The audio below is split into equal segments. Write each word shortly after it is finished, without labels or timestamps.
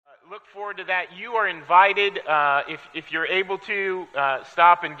look forward to that. You are invited, if you're able to,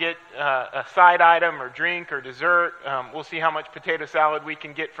 stop and get a side item or drink or dessert. We'll see how much potato salad we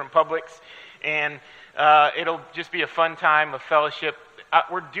can get from Publix. And it'll just be a fun time of fellowship.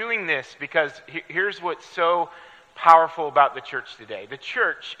 We're doing this because here's what's so powerful about the church today. The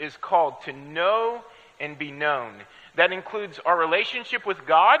church is called to know and be known. That includes our relationship with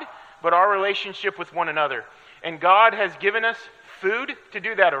God, but our relationship with one another. And God has given us food to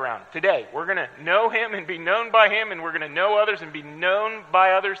do that around today. We're going to know Him and be known by Him, and we're going to know others and be known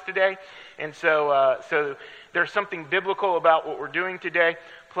by others today. And so there's something biblical about what we're doing today.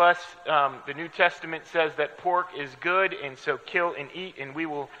 Plus, the New Testament says that pork is good, and so kill and eat, and we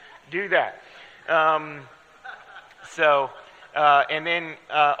will do that. And then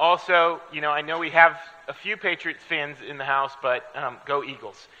also, I know we have a few Patriots fans in the house, but go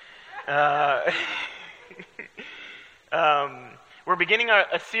Eagles. We're beginning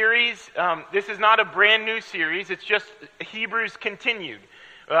a series. This is not a brand new series. It's just Hebrews continued.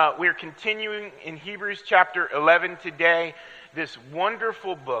 We're continuing in Hebrews chapter 11 today, this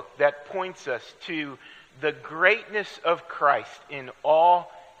wonderful book that points us to the greatness of Christ in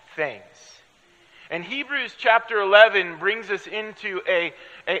all things. And Hebrews chapter 11 brings us into a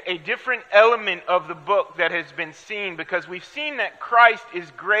different element of the book that has been seen, because we've seen that Christ is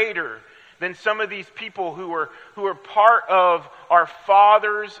greater than some of these people who are part of our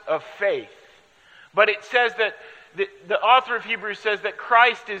fathers of faith. But it says that the author of Hebrews says that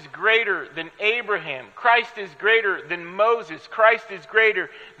Christ is greater than Abraham. Christ is greater than Moses. Christ is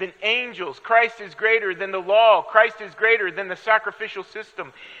greater than angels. Christ is greater than the law. Christ is greater than the sacrificial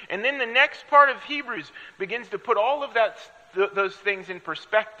system. And then the next part of Hebrews begins to put all of those things in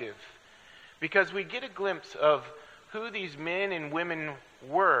perspective, because we get a glimpse of who these men and women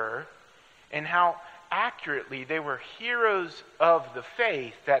were and how accurately they were heroes of the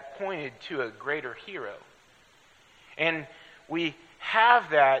faith that pointed to a greater hero. And we have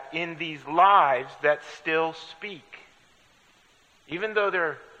that in these lives that still speak. Even though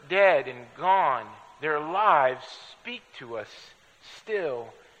they're dead and gone, their lives speak to us still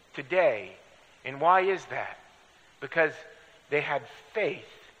today. And why is that? Because they had faith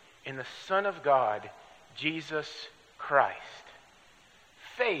in the Son of God, Jesus Christ.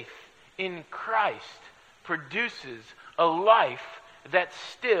 Faith in Christ produces a life that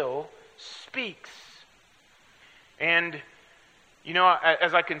still speaks. And,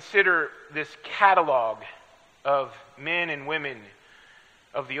 as I consider this catalog of men and women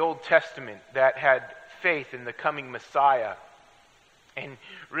of the Old Testament that had faith in the coming Messiah, and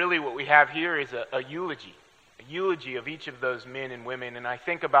really what we have here is a eulogy of each of those men and women. And I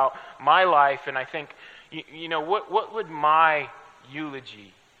think about my life, and I think, what would my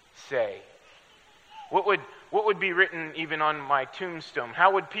eulogy say? What would be written even on my tombstone?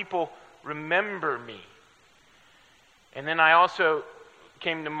 How would people remember me? And then I also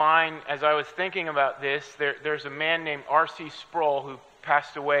came to mind, as I was thinking about this, there's a man named R.C. Sproul who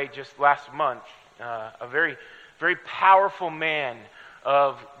passed away just last month. A very, very powerful man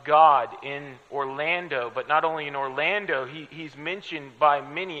of God in Orlando. But not only in Orlando, he's mentioned by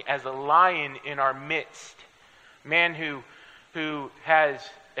many as a lion in our midst. Man who has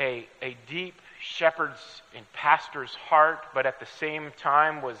a deep shepherd's and pastor's heart, but at the same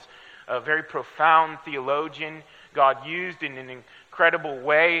time was a very profound theologian. God used in an incredible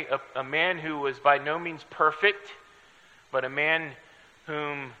way a man who was by no means perfect, but a man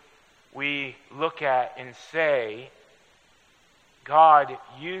whom we look at and say, God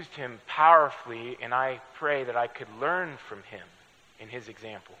used him powerfully, and I pray that I could learn from him in his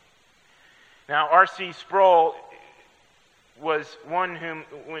example. Now, R.C. Sproul was one whom,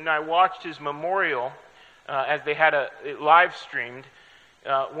 when I watched his memorial, as they had it live streamed,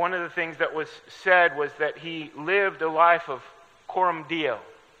 one of the things that was said was that he lived a life of coram Deo.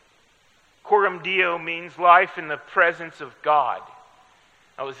 Coram Deo means life in the presence of God.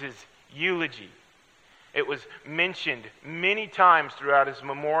 That was his eulogy. It was mentioned many times throughout his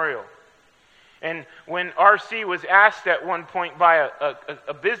memorial. And when R.C. was asked at one point by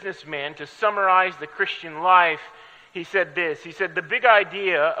a businessman to summarize the Christian life, he said this. He said, the big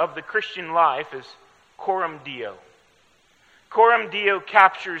idea of the Christian life is coram Deo. Coram Deo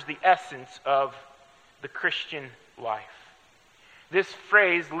captures the essence of the Christian life. This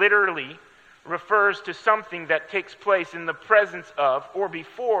phrase literally refers to something that takes place in the presence of or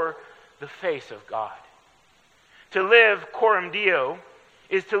before the face of God. To live coram Deo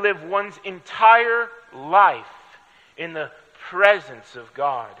is to live one's entire life in the presence of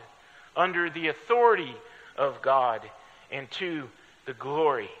God, under the authority of God, and to the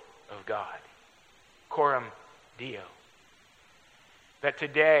glory of God. Coram Deo. that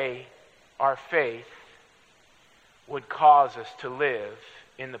today our faith would cause us to live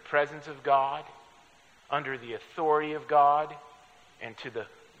in the presence of God, under the authority of God, and to the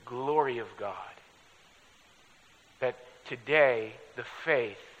glory of God. That today the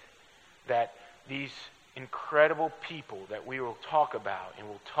faith that these incredible people that we will talk about and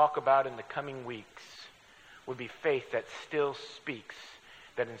will talk about in the coming weeks would be faith that still speaks,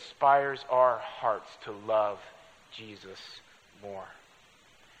 that inspires our hearts to love Jesus more.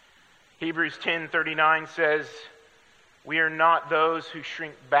 Hebrews 10:39 says, "We are not those who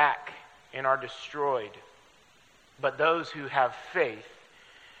shrink back and are destroyed, but those who have faith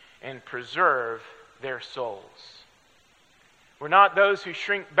and preserve their souls." We're not those who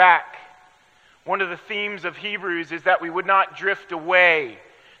shrink back. One of the themes of Hebrews is that we would not drift away,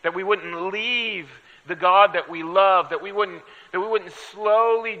 that we wouldn't leave the God that we love, that we wouldn't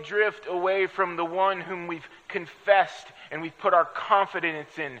slowly drift away from the one whom we've confessed and we've put our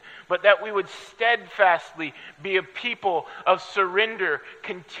confidence in, but that we would steadfastly be a people of surrender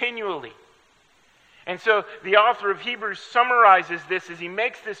continually. And so the author of Hebrews summarizes this as he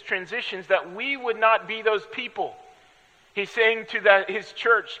makes this transition, that we would not be those people. He's saying to his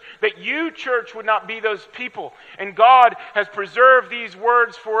church that you, church, would not be those people. And God has preserved these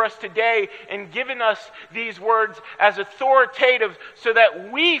words for us today and given us these words as authoritative so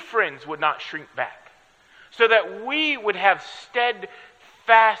that we, friends, would not shrink back. So that we would have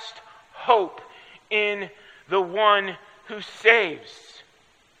steadfast hope in the one who saves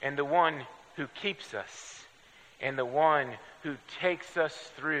and the one who keeps us and the one who takes us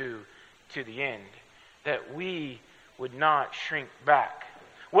through to the end. That we would not shrink back.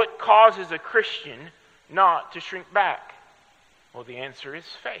 What causes a Christian not to shrink back? Well, the answer is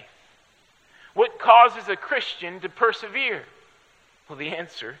faith. What causes a Christian to persevere? Well, the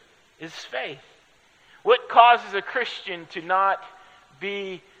answer is faith. What causes a Christian to not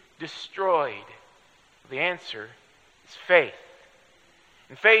be destroyed? The answer is faith.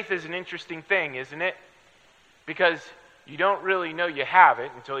 And faith is an interesting thing, isn't it? Because you don't really know you have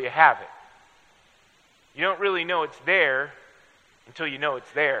it until you have it. You don't really know it's there until you know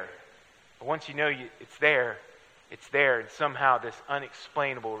it's there. But once you know it's there, and somehow this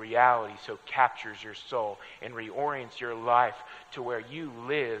unexplainable reality so captures your soul and reorients your life to where you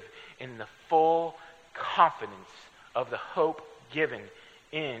live in the full confidence of the hope given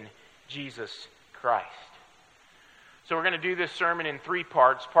in Jesus Christ. So we're going to do this sermon in 3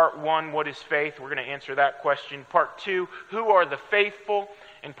 parts. Part 1, what is faith? We're going to answer that question. Part 2, who are the faithful?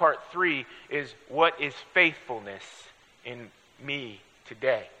 And part 3 is, what is faithfulness in me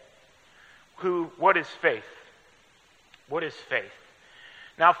today? What is faith? What is faith?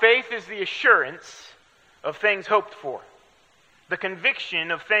 Now, faith is the assurance of things hoped for, the conviction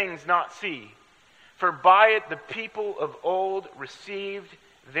of things not seen. For by it the people of old received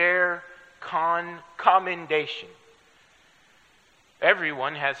their commendation.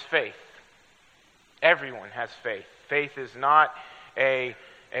 Everyone has faith. Everyone has faith. Faith is not a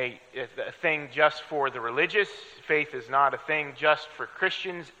thing just for the religious. Faith is not a thing just for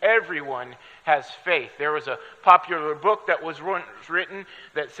Christians. Everyone has faith. There was a popular book that was written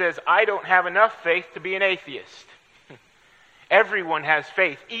that says, "I don't have enough faith to be an atheist." Everyone has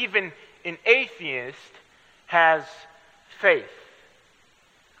faith. Even an atheist has faith.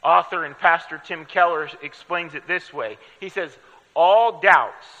 Author and pastor Tim Keller explains it this way. He says, "All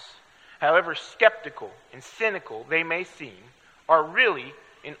doubts, however skeptical and cynical they may seem, are really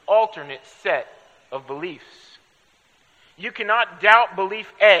an alternate set of beliefs. You cannot doubt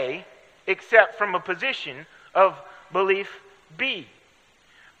belief A except from a position of belief B.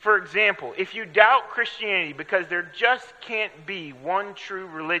 For example, if you doubt Christianity because there just can't be one true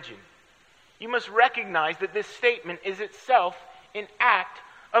religion, you must recognize that this statement is itself an act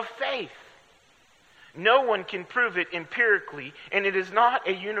of faith. No one can prove it empirically, and it is not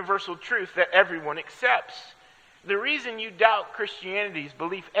a universal truth that everyone accepts. The reason you doubt Christianity's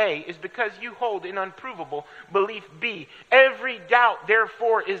belief A is because you hold an unprovable belief B. Every doubt,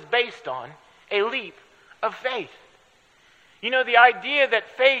 therefore, is based on a leap of faith." You know, the idea that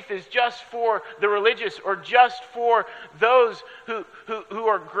faith is just for the religious or just for those who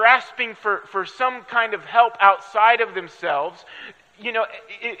are grasping for some kind of help outside of themselves, you know,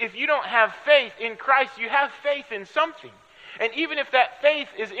 if you don't have faith in Christ, you have faith in something. And even if that faith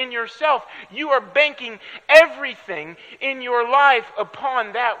is in yourself, you are banking everything in your life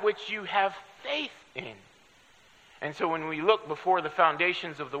upon that which you have faith in. And so when we look before the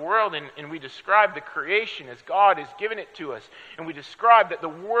foundations of the world and we describe the creation as God has given it to us, and we describe that the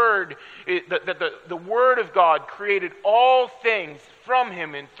Word of God created all things from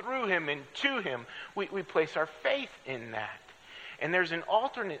Him and through Him and to Him, we place our faith in that. And there's an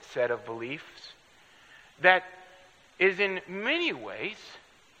alternate set of beliefs that is in many ways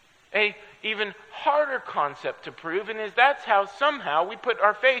a even harder concept to prove, and that's how somehow we put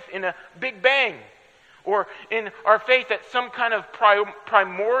our faith in a Big Bang, or in our faith that some kind of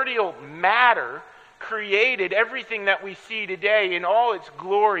primordial matter created everything that we see today in all its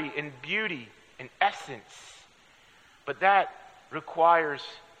glory and beauty and essence. But that requires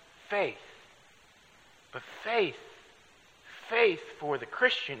faith. But faith for the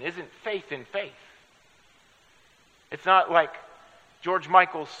Christian isn't faith in faith. It's not like George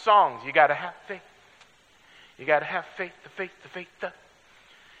Michael's songs. You got to have faith. You got to have faith, the faith, the faith. You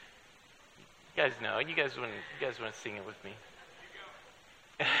guys know. You guys want to sing it with me?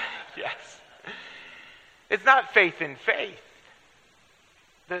 Yes. It's not faith in faith.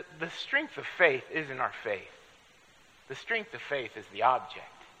 The strength of faith isn't our faith. The strength of faith is the object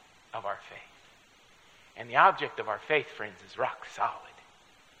of our faith. And the object of our faith, friends, is rock solid.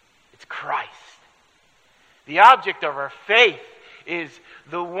 It's Christ. The object of our faith is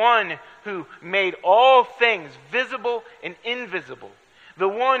the one who made all things visible and invisible. The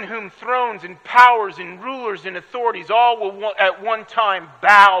one whom thrones and powers and rulers and authorities all will at one time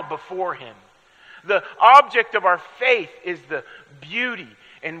bow before him. The object of our faith is the beauty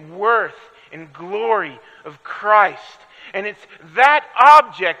and worth and glory of Christ. And it's that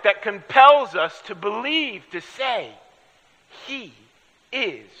object that compels us to believe, to say, He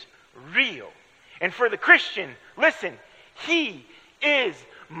is real. And for the Christian, listen, He is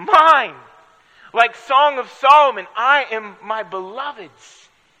mine. Like Song of Solomon, I am my beloved's,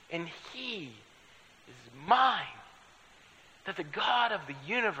 and He is mine. That the God of the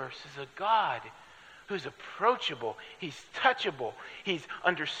universe is a God who's approachable, He's touchable, He's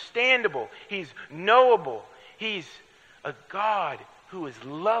understandable, He's knowable. He's a God who is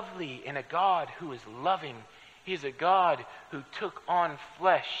lovely and a God who is loving. He's a God who took on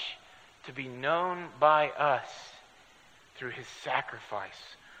flesh to be known by us through His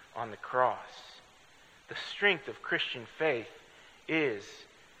sacrifice on the cross. The strength of Christian faith is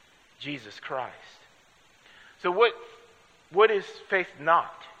Jesus Christ. So what is faith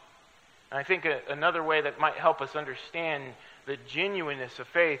not? And I think another way that might help us understand the genuineness of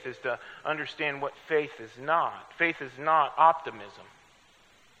faith is to understand what faith is not. Faith is not optimism,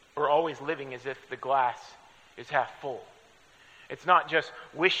 or always living as if the glass is half full. It's not just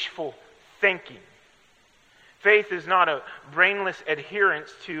wishful thinking. Faith is not a brainless adherence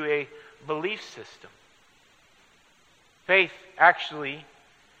to a belief system. Faith actually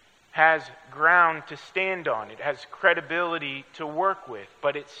has ground to stand on. It has credibility to work with,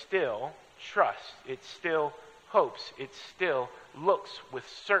 but it still trusts. It still hopes. It still looks with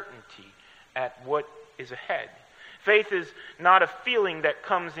certainty at what is ahead. Faith is not a feeling that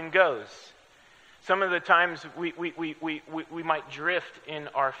comes and goes. Some of the times we might drift in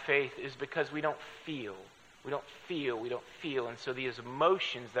our faith is because we don't feel. We don't feel. And so these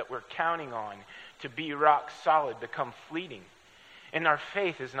emotions that we're counting on to be rock solid become fleeting. And our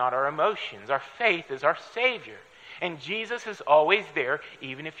faith is not our emotions. Our faith is our Savior. And Jesus is always there,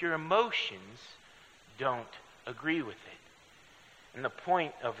 even if your emotions don't agree with it. And the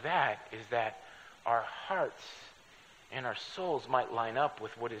point of that is that our hearts and our souls might line up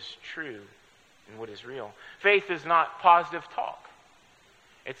with what is true and what is real. Faith is not positive talk.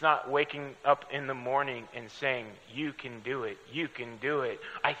 It's not waking up in the morning and saying, you can do it,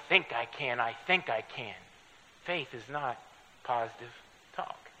 I think I can. Faith is not positive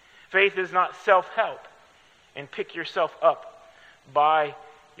talk. Faith is not self-help and pick yourself up by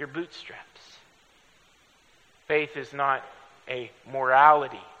your bootstraps. Faith is not a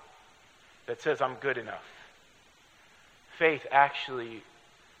morality that says I'm good enough. Faith actually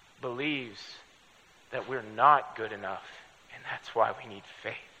believes that we're not good enough, and that's why we need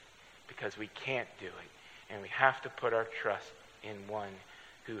faith, because we can't do it, and we have to put our trust in one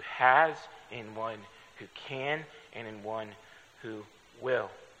who has, in one who can, and in one who will.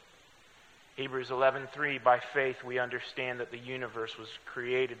 Hebrews 11:3, by faith we understand that the universe was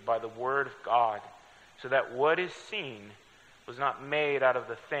created by the word of God, so that what is seen was not made out of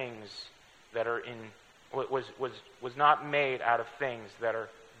the things that are was not made out of things that are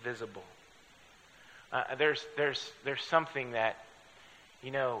visible. There's something that,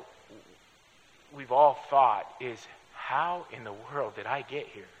 we've all thought is, how in the world did I get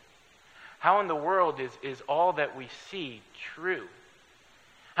here? How in the world is all that we see true?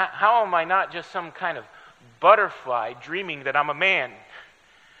 How am I not just some kind of butterfly dreaming that I'm a man?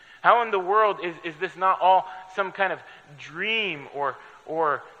 How in the world is this not all some kind of dream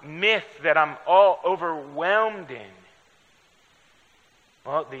or myth that I'm all overwhelmed in?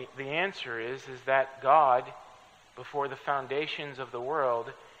 Well, the answer is that God, before the foundations of the world,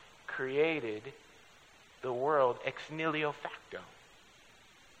 created the world ex nihilo facto.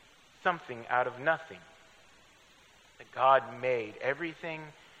 Something out of nothing. That God made everything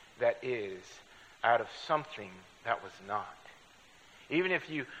that is out of something that was not. Even if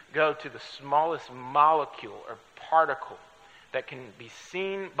you go to the smallest molecule or particle that can be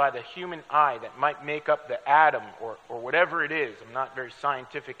seen by the human eye that might make up the atom or whatever it is. I'm not very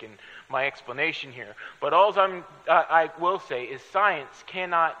scientific in my explanation here. But all I will say is science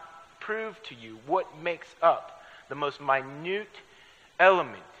cannot prove to you what makes up the most minute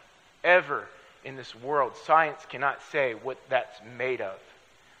element ever in this world. Science cannot say what that's made of.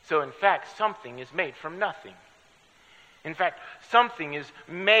 So in fact, something is made from nothing. In fact, something is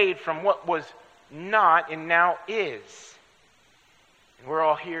made from what was not and now is. And we're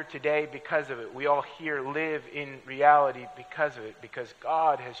all here today because of it. We all here live in reality because of it. Because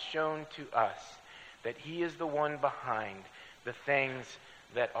God has shown to us that He is the one behind the things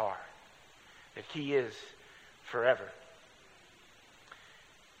that are. That He is forever.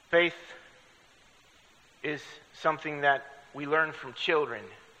 Faith is something that we learn from children.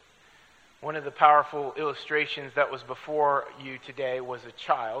 One of the powerful illustrations that was before you today was a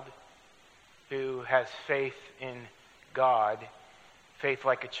child who has faith in God, faith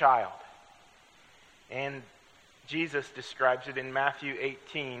like a child. And Jesus describes it in Matthew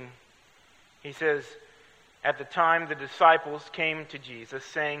 18. He says, at the time the disciples came to Jesus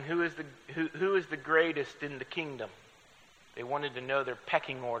saying, who is the greatest in the kingdom? They wanted to know their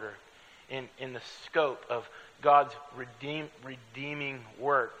pecking order in the scope of God's redeeming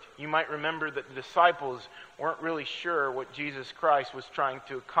work. You might remember that the disciples weren't really sure what Jesus Christ was trying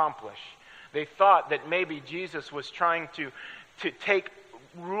to accomplish. They thought that maybe Jesus was trying to take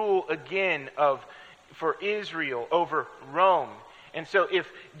rule again for Israel over Rome. And so if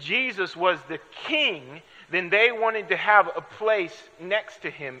Jesus was the king, then they wanted to have a place next to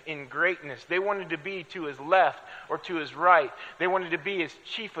him in greatness. They wanted to be to his left or to his right. They wanted to be his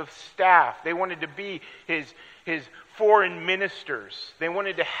chief of staff. They wanted to be his foreign ministers. They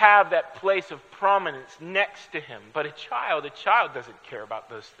wanted to have that place of prominence next to him. But a child doesn't care about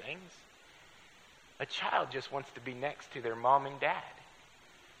those things. A child just wants to be next to their mom and dad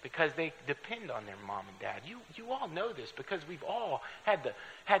because they depend on their mom and dad. You all know this because we've all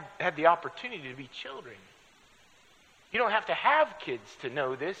had the opportunity to be children. You don't have to have kids to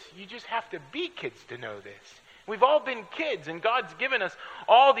know this. You just have to be kids to know this. We've all been kids, and God's given us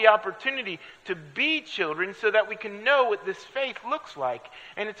all the opportunity to be children so that we can know what this faith looks like.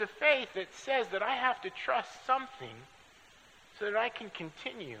 And it's a faith that says that I have to trust something so that I can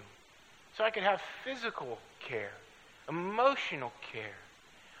continue. So I can have physical care, emotional care.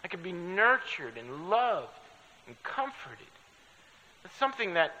 I can be nurtured and loved and comforted. It's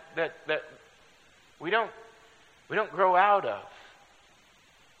something that we don't grow out of.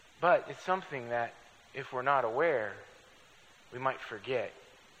 But it's something that if we're not aware, we might forget.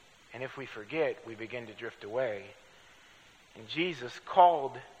 And if we forget, we begin to drift away. And Jesus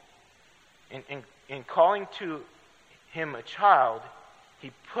called, in calling to him a child,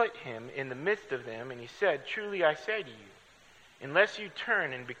 he put him in the midst of them, and he said, truly I say to you, unless you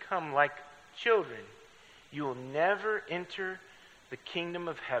turn and become like children, you will never enter the kingdom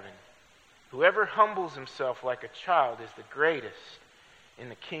of heaven. Whoever humbles himself like a child is the greatest in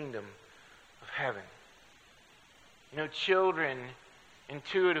the kingdom of heaven. You know, children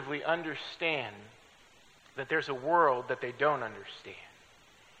intuitively understand that there's a world that they don't understand.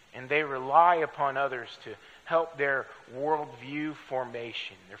 And they rely upon others to help their worldview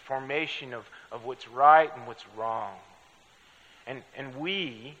formation, their formation of what's right and what's wrong. And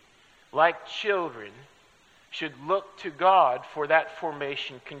we, like children, should look to God for that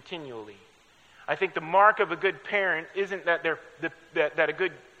formation continually. I think the mark of a good parent isn't that that a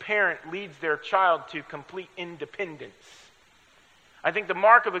good parent leads their child to complete independence. I think the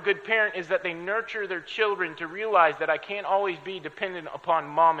mark of a good parent is that they nurture their children to realize that I can't always be dependent upon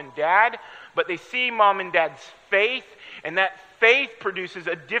mom and dad, but they see mom and dad's faith, and that faith produces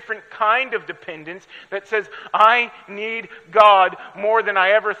a different kind of dependence that says, I need God more than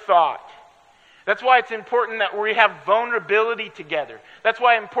I ever thought. That's why it's important that we have vulnerability together. That's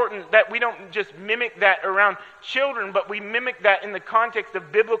why it's important that we don't just mimic that around children, but we mimic that in the context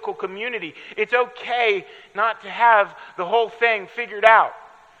of biblical community. It's okay not to have the whole thing figured out.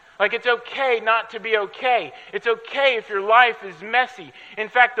 Like, it's okay not to be okay. It's okay if your life is messy. In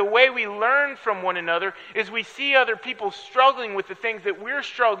fact, the way we learn from one another is we see other people struggling with the things that we're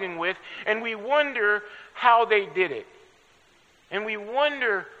struggling with, and we wonder how they did it. And we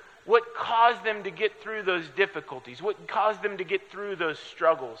wonder what caused them to get through those difficulties, what caused them to get through those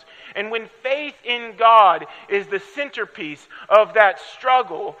struggles. And when faith in God is the centerpiece of that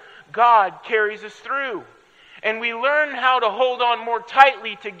struggle, God carries us through. And we learn how to hold on more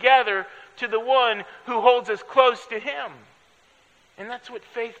tightly together to the one who holds us close to Him. And that's what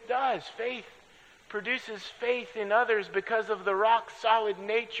faith does. Faith produces faith in others because of the rock-solid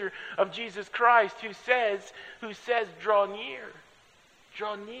nature of Jesus Christ, who says, draw near.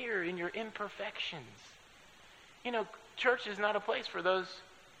 Draw near in your imperfections. You know, church is not a place for those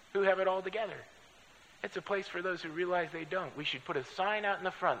who have it all together. It's a place for those who realize they don't. We should put a sign out in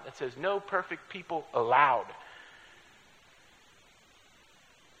the front that says, no perfect people allowed.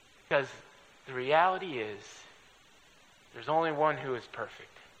 Because the reality is, there's only one who is perfect.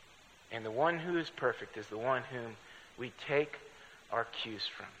 And the one who is perfect is the one whom we take our cues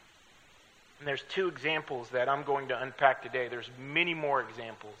from. And there's two examples that I'm going to unpack today. There's many more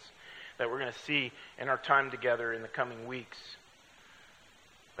examples that we're going to see in our time together in the coming weeks.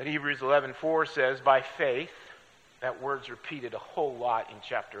 But Hebrews 11:4 says, by faith, that word's repeated a whole lot in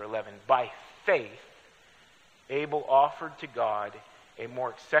chapter 11. By faith, Abel offered to God a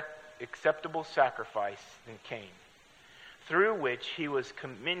more acceptable sacrifice than Cain, through which he was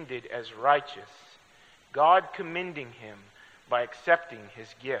commended as righteous, God commending him by accepting his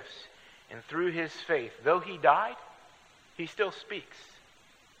gifts. And through his faith, though he died, he still speaks.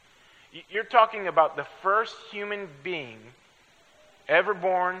 You're talking about the first human being ever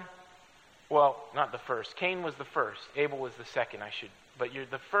born. Well, not the first. Cain was the first. Abel was the second, but you're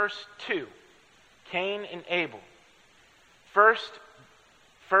the first two. Cain and Abel. First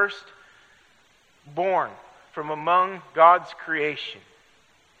born from among God's creation.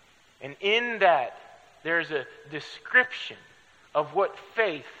 And in that, there's a description of what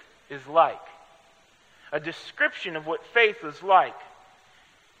faith is like. A description of what faith is like.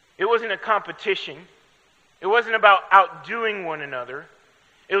 It wasn't a competition. It wasn't about outdoing one another.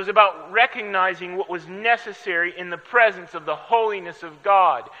 It was about recognizing what was necessary in the presence of the holiness of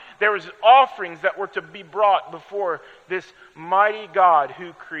God. There was offerings that were to be brought before this mighty God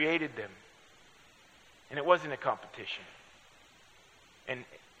who created them. And it wasn't a competition. And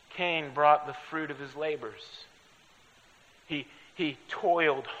Cain brought the fruit of his labors. He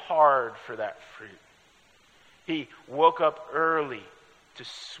toiled hard for that fruit. He woke up early to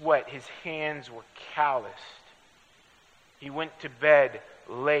sweat. His hands were calloused. He went to bed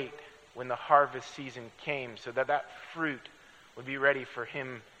late when the harvest season came so that that fruit would be ready for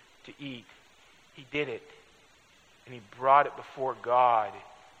him to eat. He did it. And he brought it before God.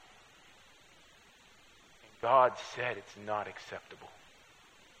 And God said it's not acceptable.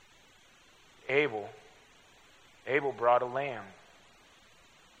 Abel brought a lamb.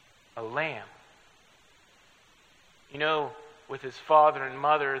 A lamb. You know, with his father and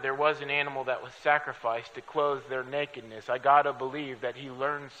mother, there was an animal that was sacrificed to clothe their nakedness. I gotta believe that he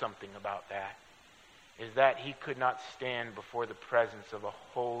learned something about that. Is that he could not stand before the presence of a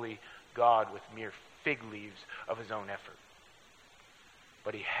holy God with mere fig leaves of his own effort.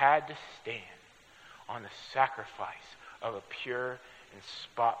 But he had to stand on the sacrifice of a pure and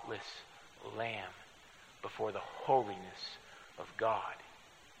spotless lamb before the holiness of God.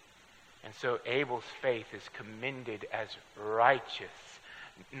 And so Abel's faith is commended as righteous,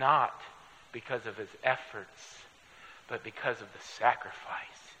 not because of his efforts, but because of the sacrifice.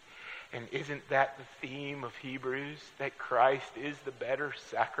 And isn't that the theme of Hebrews? That Christ is the better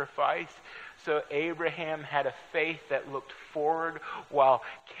sacrifice? So Abraham had a faith that looked forward, while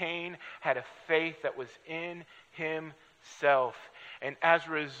Cain had a faith that was in himself. And as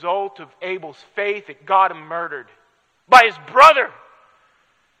a result of Abel's faith, it got him murdered by his brother.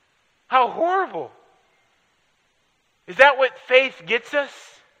 How horrible. Is that what faith gets us?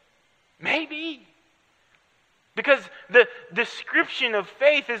 Maybe. Because the description of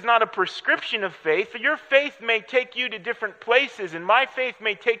faith is not a prescription of faith. Your faith may take you to different places, and my faith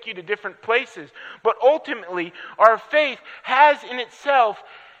may take you to different places. But ultimately, our faith has in itself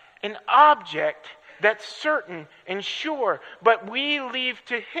an object that's certain and sure. But we leave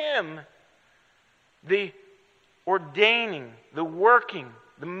to Him the ordaining, the working,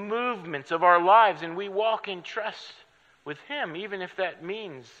 the movements of our lives, and we walk in trust with Him, even if that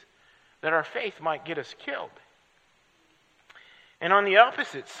means that our faith might get us killed. And on the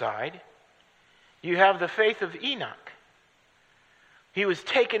opposite side, you have the faith of Enoch. He was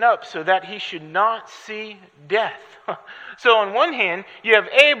taken up so that he should not see death. So on one hand, you have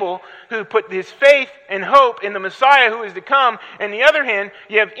Abel, who put his faith and hope in the Messiah who is to come. And on the other hand,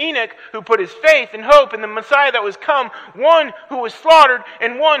 you have Enoch, who put his faith and hope in the Messiah that was come, one who was slaughtered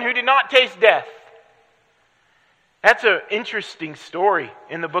and one who did not taste death. That's an interesting story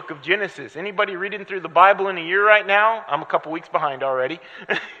in the book of Genesis. Anybody reading through the Bible in a year right now? I'm a couple weeks behind already.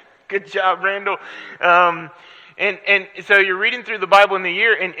 Good job, Randall. And so you're reading through the Bible in the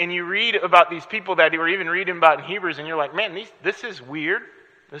year, and you read about these people that you were even reading about in Hebrews, and you're like, man, this is weird.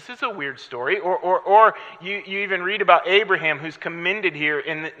 This is a weird story. Or you even read about Abraham, who's commended here,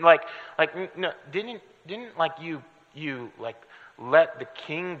 and no, didn't like you like let the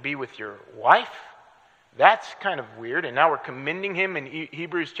king be with your wife? That's kind of weird. And now we're commending him in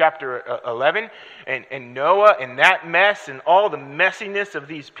Hebrews chapter 11, and Noah and that mess and all the messiness of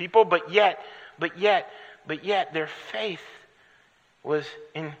these people. But yet, their faith was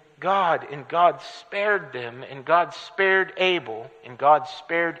in God, and God spared them, and God spared Abel, and God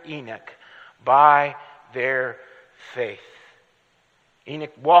spared Enoch by their faith.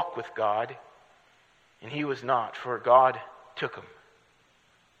 Enoch walked with God, and he was not, for God took him.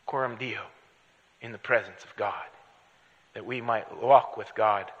 Coram Deo. In the presence of God, that we might walk with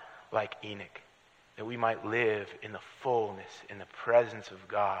God like Enoch, that we might live in the fullness, in the presence of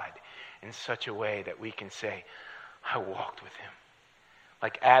God, in such a way that we can say, I walked with him.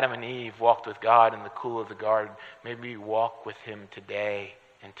 Like Adam and Eve walked with God in the cool of the garden, may we walk with him today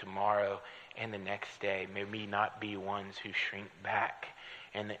and tomorrow and the next day. May we not be ones who shrink back.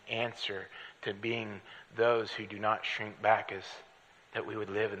 And the answer to being those who do not shrink back is that we would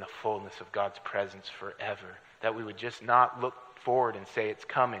live in the fullness of God's presence forever. That we would just not look forward and say it's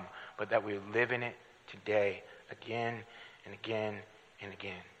coming, but that we would live in it today, again and again and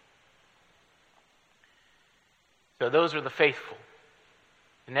again. So those are the faithful.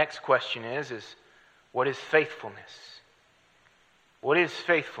 The next question is what is faithfulness? What is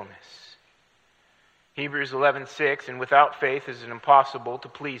faithfulness? Hebrews 11:6, and without faith it is impossible to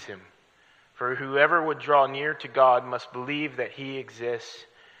please him. For whoever would draw near to God must believe that he exists,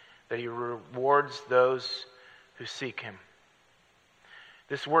 that he rewards those who seek him.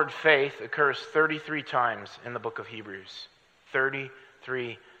 This word faith occurs 33 times in the book of Hebrews.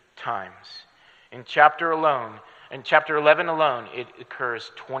 33 times. In chapter 11 alone, it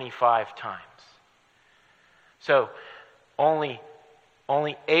occurs 25 times. So, only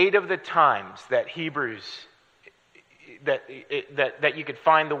 8 of the times that that you could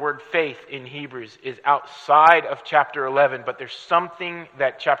find the word faith in Hebrews is outside of chapter 11, but there's something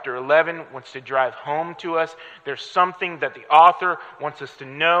that chapter 11 wants to drive home to us. There's something that the author wants us to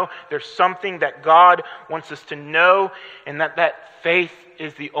know. There's something that God wants us to know, and that faith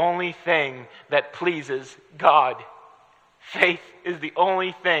is the only thing that pleases God. Faith is the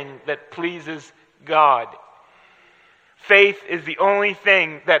only thing that pleases God. Faith is the only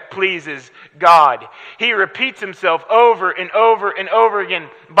thing that pleases God. He repeats himself over and over and over again.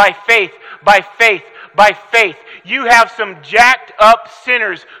 By faith, by faith, by faith. You have some jacked up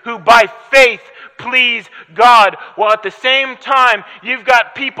sinners who by faith please God, while at the same time you've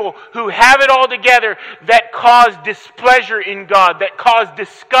got people who have it all together that cause displeasure in God, that cause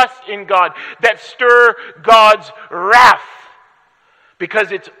disgust in God, that stir God's wrath.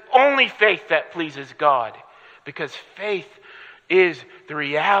 Because it's only faith that pleases God. Because faith is the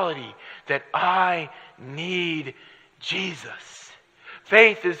reality that I need Jesus.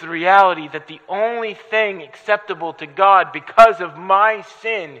 Faith is the reality that the only thing acceptable to God because of my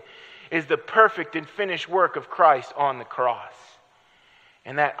sin is the perfect and finished work of Christ on the cross.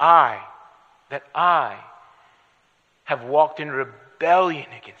 And that I have walked in rebellion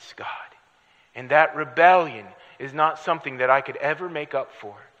against God. And that rebellion is not something that I could ever make up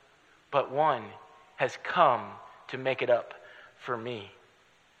for, but one has come to make it up for me.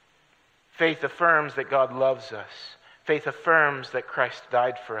 Faith affirms that God loves us. Faith affirms that Christ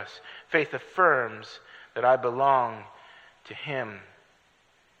died for us. Faith affirms that I belong to him.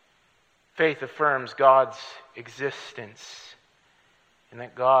 Faith affirms God's existence and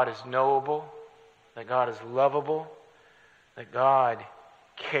that God is knowable, that God is lovable, that God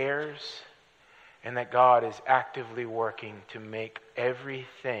cares, and that God is actively working to make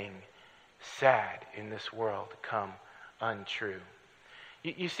everything sad in this world come untrue.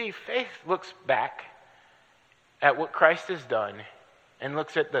 You see, faith looks back at what Christ has done and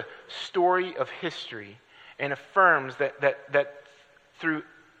looks at the story of history and affirms that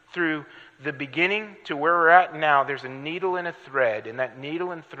through the beginning to where we're at now, there's a needle and a thread, and that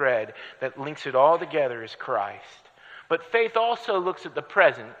needle and thread that links it all together is Christ. But faith also looks at the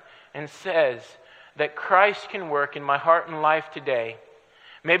present and says that Christ can work in my heart and life today,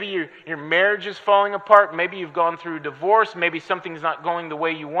 Maybe your marriage is falling apart. Maybe you've gone through divorce. Maybe something's not going the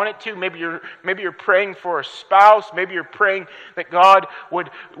way you want it to. Maybe you're praying for a spouse. Maybe you're praying that God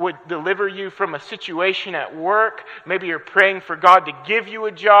would deliver you from a situation at work. Maybe you're praying for God to give you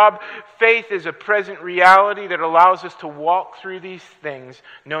a job. Faith is a present reality that allows us to walk through these things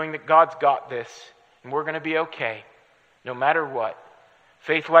knowing that God's got this and we're going to be okay no matter what.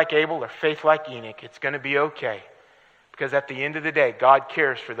 Faith like Abel or faith like Enoch, it's going to be okay. Because at the end of the day, God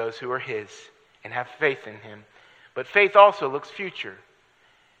cares for those who are His and have faith in Him. But faith also looks future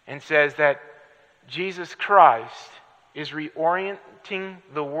and says that Jesus Christ is reorienting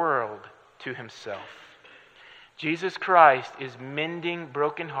the world to Himself. Jesus Christ is mending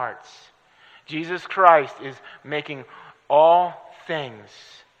broken hearts. Jesus Christ is making all things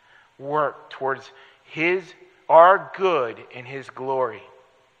work towards our good and His glory.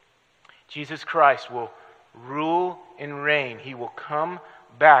 Jesus Christ will rule and reign. He will come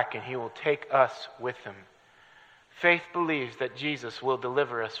back and He will take us with Him. Faith believes that Jesus will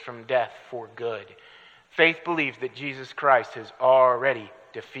deliver us from death for good. Faith believes that Jesus Christ has already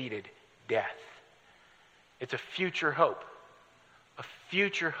defeated death. It's a future hope. A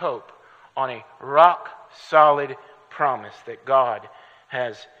future hope on a rock-solid promise that God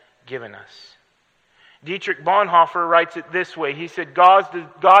has given us. Dietrich Bonhoeffer writes it this way. He said, God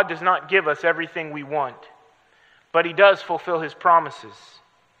does not give us everything we want, but He does fulfill His promises,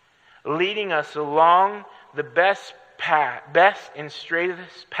 leading us along the best and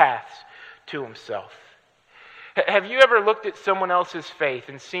straightest paths to Himself. Have you ever looked at someone else's faith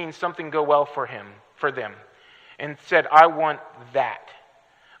and seen something go well for them, and said, I want that?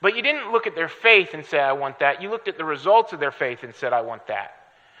 But you didn't look at their faith and say, I want that. You looked at the results of their faith and said, I want that.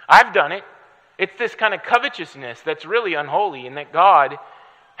 I've done it. It's this kind of covetousness that's really unholy and that God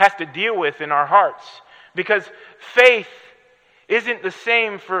has to deal with in our hearts. Because faith isn't the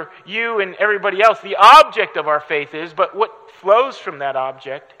same for you and everybody else. The object of our faith is, but what flows from that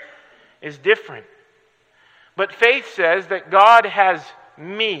object is different. But faith says that God has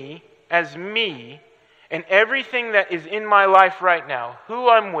me as me, and everything that is in my life right now, who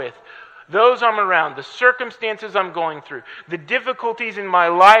I'm with, those I'm around, the circumstances I'm going through, the difficulties in my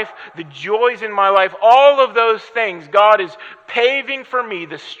life, the joys in my life, all of those things, God is paving for me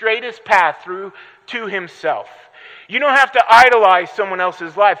the straightest path through to Himself. You don't have to idolize someone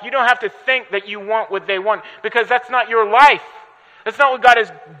else's life. You don't have to think that you want what they want, because that's not your life. That's not what God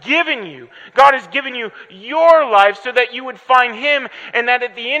has given you. God has given you your life so that you would find Him, and that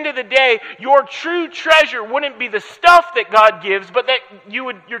at the end of the day, your true treasure wouldn't be the stuff that God gives, but that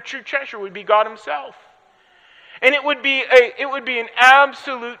your true treasure would be God Himself. And it would be an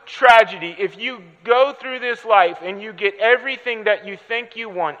absolute tragedy if you go through this life and you get everything that you think you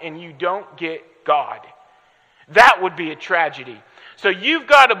want and you don't get God. That would be a tragedy. So you've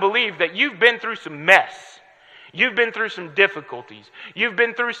got to believe that you've been through some mess. You've been through some difficulties. You've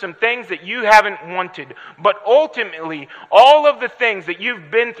been through some things that you haven't wanted. But ultimately, all of the things that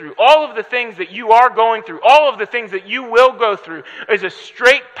you've been through, all of the things that you are going through, all of the things that you will go through is a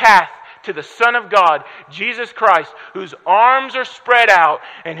straight path to the Son of God, Jesus Christ, whose arms are spread out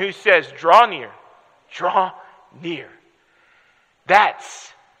and who says, draw near, draw near.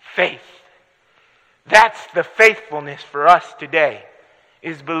 That's faith. That's the faithfulness for us today,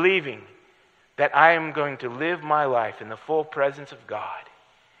 is believing that I am going to live my life in the full presence of God,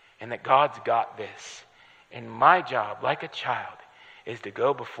 and that God's got this. And my job, like a child, is to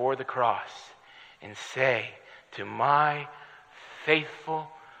go before the cross and say to my faithful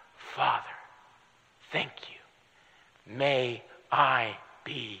Father, thank you. May I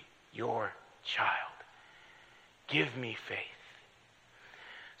be your child. Give me faith.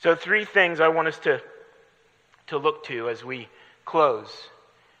 So 3 things I want us to look to as we close,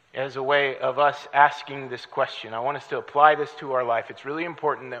 as a way of us asking this question. I want us to apply this to our life. It's really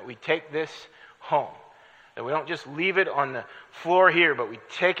important that we take this home, that we don't just leave it on the floor here, but we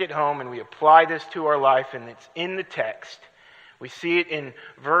take it home and we apply this to our life, and it's in the text. We see it in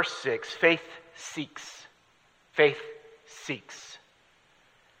verse 6. Faith seeks. Faith seeks.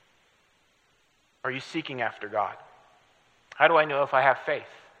 Are you seeking after God? How do I know if I have faith?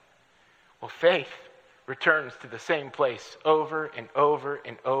 Well, faith returns to the same place over and over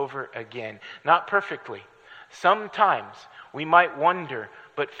and over again. Not perfectly. Sometimes we might wonder,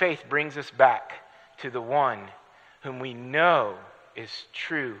 but faith brings us back to the one whom we know is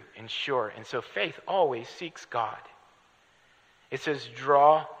true and sure. And so faith always seeks God. It says,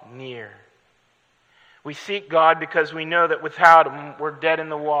 draw near. We seek God because we know that without Him, we're dead in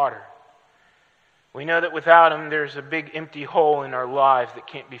the water. We know that without Him, there's a big empty hole in our lives that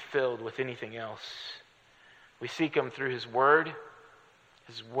can't be filled with anything else. We seek Him through His Word,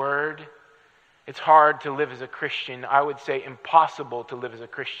 His Word. It's hard to live as a Christian. I would say impossible to live as a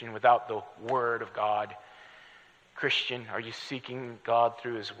Christian without the Word of God. Christian, are you seeking God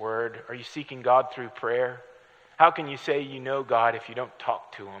through His Word? Are you seeking God through prayer? How can you say you know God if you don't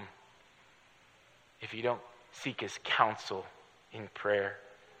talk to Him? If you don't seek His counsel in prayer?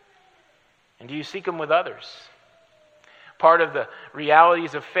 And do you seek Him with others? Part of the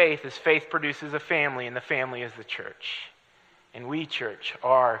realities of faith is faith produces a family, and the family is the church. And we, church,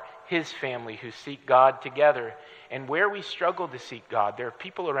 are His family who seek God together. And where we struggle to seek God, there are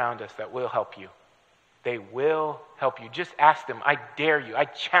people around us that will help you. They will help you. Just ask them. I dare you. I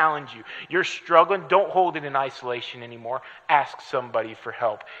challenge you. You're struggling. Don't hold it in isolation anymore. Ask somebody for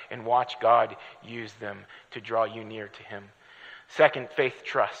help and watch God use them to draw you near to Him. Second, faith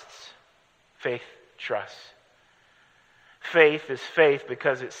trusts. Faith trusts. Faith is faith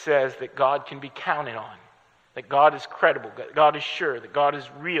because it says that God can be counted on. That God is credible, that God is sure, that God is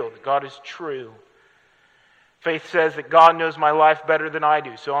real, that God is true. Faith says that God knows my life better than I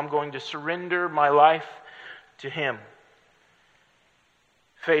do, so I'm going to surrender my life to Him.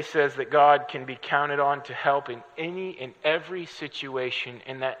 Faith says that God can be counted on to help in any and every situation,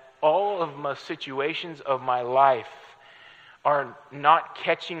 and that all of my situations of my life are not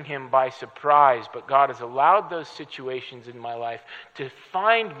catching Him by surprise, but God has allowed those situations in my life to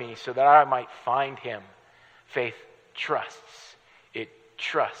find me so that I might find Him. Faith trusts. It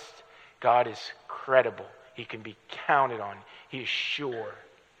trusts. God is credible. He can be counted on. He is sure.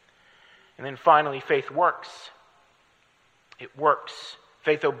 And then finally, faith works. It works.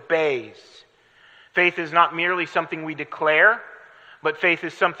 Faith obeys. Faith is not merely something we declare, but faith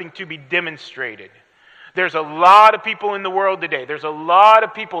is something to be demonstrated. There's a lot of people in the world today. There's a lot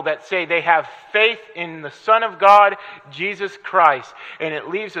of people that say they have faith in the Son of God, Jesus Christ, and it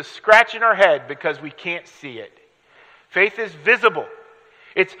leaves a scratch in our head because we can't see it. Faith is visible.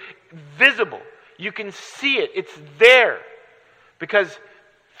 It's visible. You can see it. It's there. Because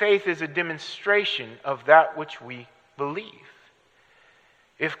faith is a demonstration of that which we believe.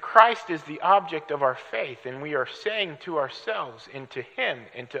 If Christ is the object of our faith, and we are saying to ourselves and to Him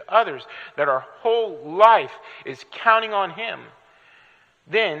and to others that our whole life is counting on Him,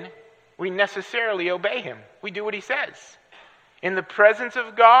 then we necessarily obey Him. We do what He says. In the presence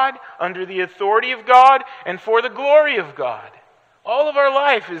of God, under the authority of God, and for the glory of God. All of our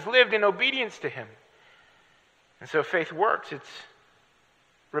life is lived in obedience to Him. And so faith works. It's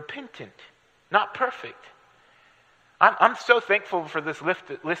repentant, not perfect. I'm so thankful for this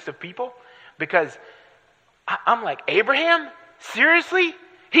list of people because I'm like, Abraham? Seriously?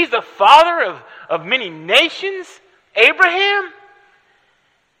 He's the father of many nations? Abraham?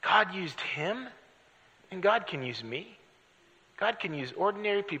 God used him, and God can use me. God can use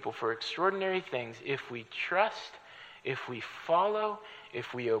ordinary people for extraordinary things if we trust, if we follow,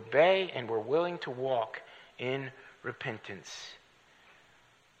 if we obey, and we're willing to walk in repentance.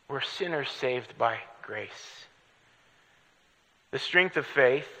 We're sinners saved by grace. The strength of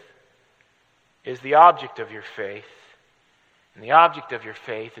faith is the object of your faith. And the object of your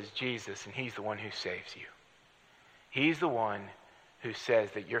faith is Jesus, and He's the one who saves you. He's the one who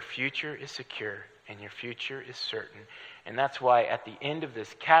says that your future is secure and your future is certain. And that's why at the end of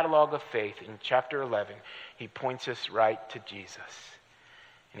this catalog of faith in chapter 11, He points us right to Jesus.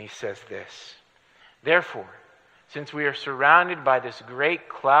 And He says this, therefore, since we are surrounded by this great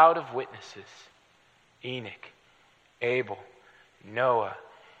cloud of witnesses, Enoch, Abel, Noah,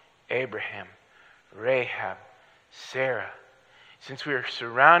 Abraham, Rahab, Sarah. Since we are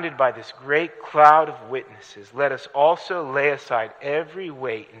surrounded by this great cloud of witnesses, let us also lay aside every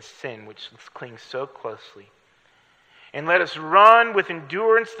weight and sin which clings so closely. And let us run with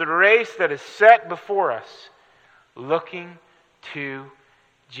endurance the race that is set before us, looking to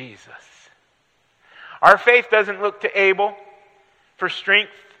Jesus. Our faith doesn't look to Abel for strength.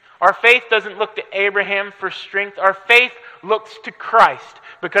 Our faith doesn't look to Abraham for strength. Our faith looks to Christ,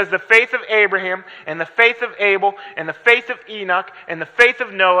 because the faith of Abraham and the faith of Abel and the faith of Enoch and the faith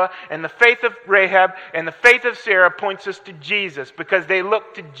of Noah and the faith of Rahab and the faith of Sarah points us to Jesus, because they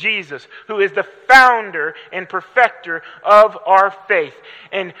look to Jesus, who is the founder and perfecter of our faith.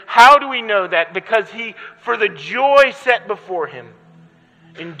 And how do we know that? Because He, for the joy set before Him,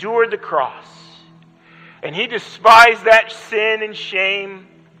 endured the cross. And He despised that sin and shame.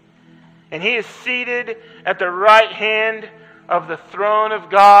 And He is seated at the right hand of the throne of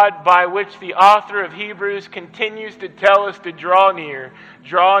God, by which the author of Hebrews continues to tell us to draw near,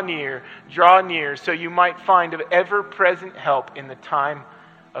 draw near, draw near, so you might find ever-present help in the time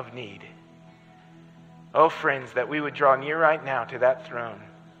of need. Oh, friends, that we would draw near right now to that throne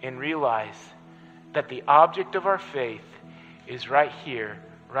and realize that the object of our faith is right here,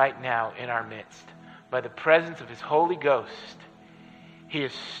 right now in our midst. By the presence of His Holy Ghost, He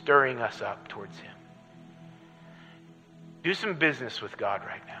is stirring us up towards Him. Do some business with God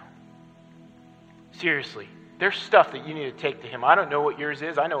right now. Seriously, there's stuff that you need to take to Him. I don't know what yours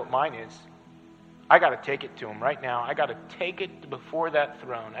is. I know what mine is. I got to take it to Him right now. I got to take it before that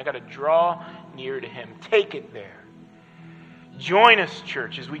throne. I got to draw near to Him. Take it there. Join us,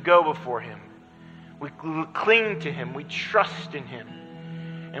 church, as we go before Him. We cling to Him. We trust in Him.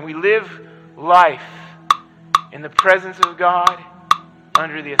 And we live life in the presence of God,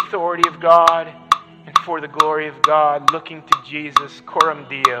 under the authority of God, and for the glory of God, looking to Jesus, coram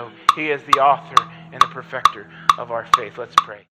Deo. He is the author and the perfecter of our faith. Let's pray.